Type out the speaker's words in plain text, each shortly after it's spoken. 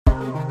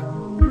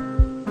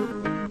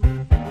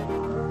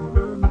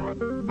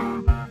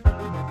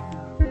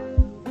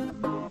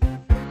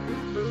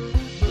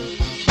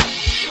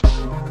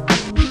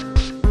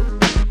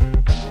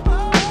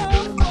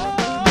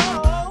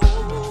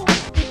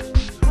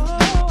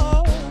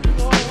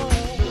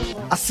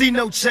I see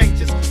no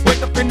changes.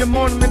 Wake up in the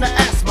morning and I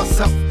ask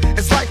myself,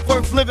 is life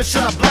worth living?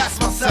 Should I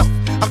blast myself?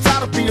 I'm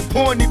tired of being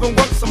poor and even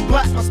worse, I'm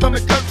black. My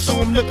stomach hurts, so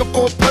I'm looking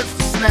for a purse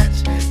to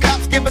snatch.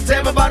 Cops give a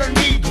damn about a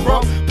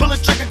Negro. Pull a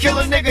trigger, kill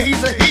a nigga,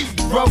 he's a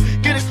hero.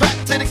 Get it back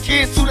to the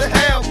kids who the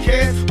hell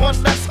cares.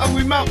 One less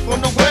hungry mouth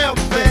on the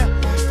welfare.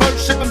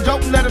 First ship them,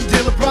 don't let them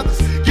deal with brothers.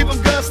 Give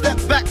them guns, step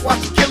back,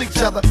 watch them kill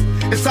each other.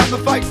 It's time to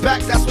fight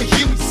back, that's what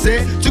Huey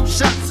said. 2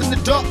 shots in the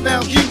dark,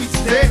 now Huey's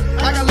dead.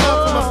 I got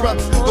love for my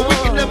brothers, but we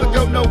can never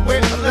go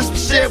nowhere unless we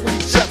share with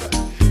each other.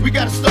 We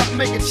gotta start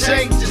making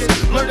changes.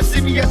 Learn to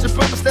see me as your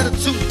brother instead of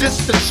 2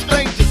 distant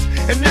strangers.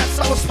 And that's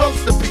how it's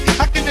supposed to be.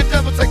 How can the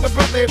devil take my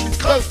brother if he's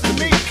close to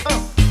me?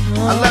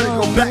 I let it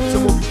go back to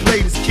when we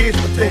played as kids,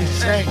 but then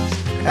changed.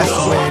 That's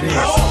the way it is.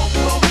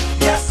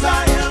 Yes,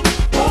 I am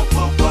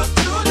hopeful for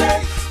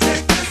today.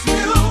 Take this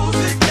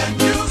music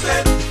and use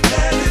it.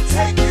 Let it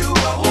take you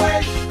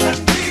away. And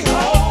be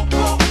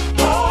hopeful,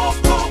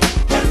 hopeful,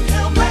 and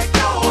he'll make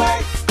a way.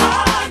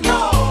 I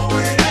know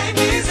it ain't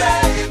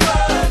easy,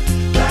 but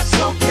that's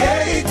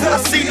okay. I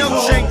see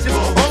no changes.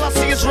 All I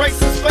see is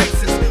racist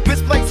faces.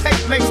 Misplaced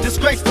hate makes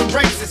disgrace to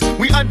races.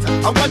 We under.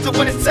 I wonder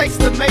what it takes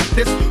to make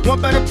this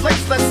one better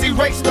place. Let's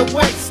erase the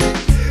waste.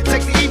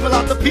 Take the evil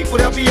out the people,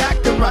 they'll be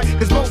acting right.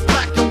 Cause both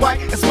black and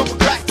white and smoke a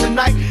crack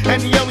tonight.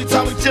 And the only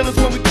time we chill is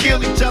when we kill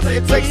each other.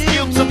 It takes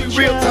skill to be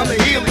real time to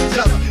heal each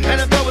other.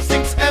 And although it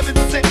seems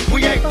evident,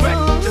 we ain't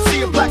ready to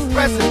see a black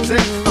president.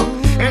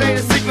 It ain't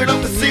a secret of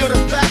concealed the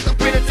fact. The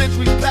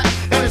penitentiary's packed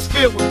and it's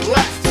filled with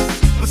blacks.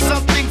 But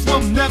some things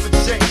will never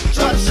change.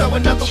 Try to show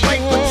another way,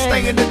 but you're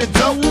staying in the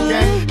dope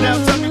game. Now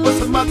tell me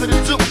what's a mother to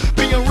do.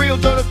 Being real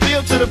don't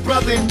appeal to the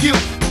brother in you.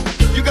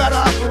 You gotta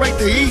operate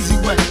the easy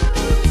way,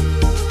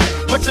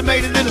 but you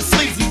made it in a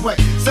sleazy way.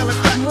 Selling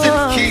crack to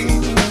the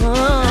kids.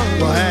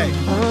 Well, hey,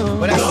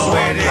 but that's the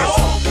way it is.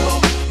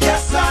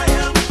 Yes, I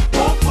am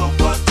hopeful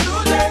for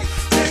today.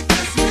 Take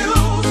this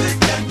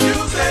music and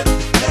use it.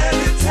 Let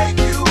it take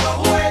you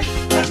away.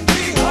 And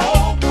be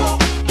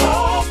hopeful,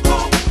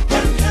 hopeful,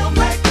 and he'll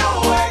make a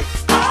way.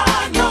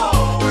 I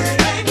know it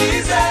ain't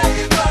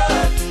easy,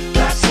 but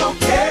that's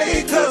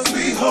okay, cause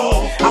we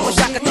hope. I wish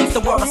I could teach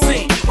the world a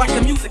sing. Write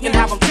the music and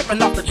have them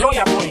tripping off the joy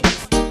I bring.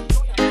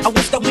 I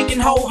wish that we can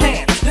hold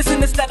hands.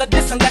 Listen instead of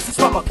dissing lessons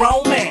from a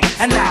grown man.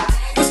 And I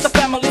wish the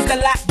families that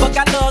lack, but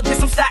got love, get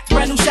some stack,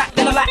 brand new shot,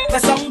 then a lack,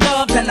 that's on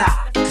dubs.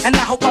 And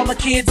I hope all the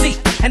kids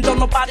eat, and don't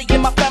nobody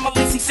in my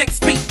family see 6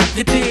 feet.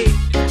 You dig?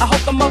 I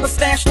hope the mothers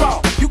stand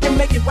strong. You can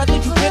make it whether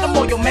you get them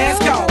or your man's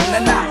gone.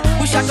 And I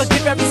wish I could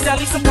give every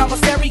Sally some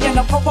commissary and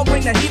a popo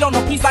bring the heat on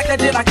a piece like that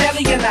did I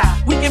Kelly and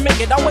I. We can make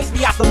it, always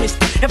be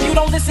optimistic. If you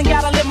don't listen,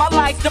 gotta live my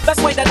life the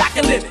best way that I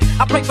can live it.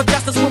 I pray for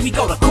justice when we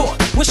go to court.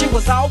 Wish it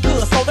was all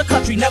good, so the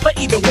country never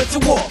even went to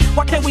war.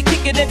 Why can't we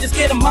kick it and just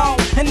get them on?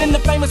 And in the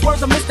famous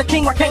words of Mr.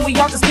 King, why can't we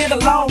all just get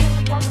along?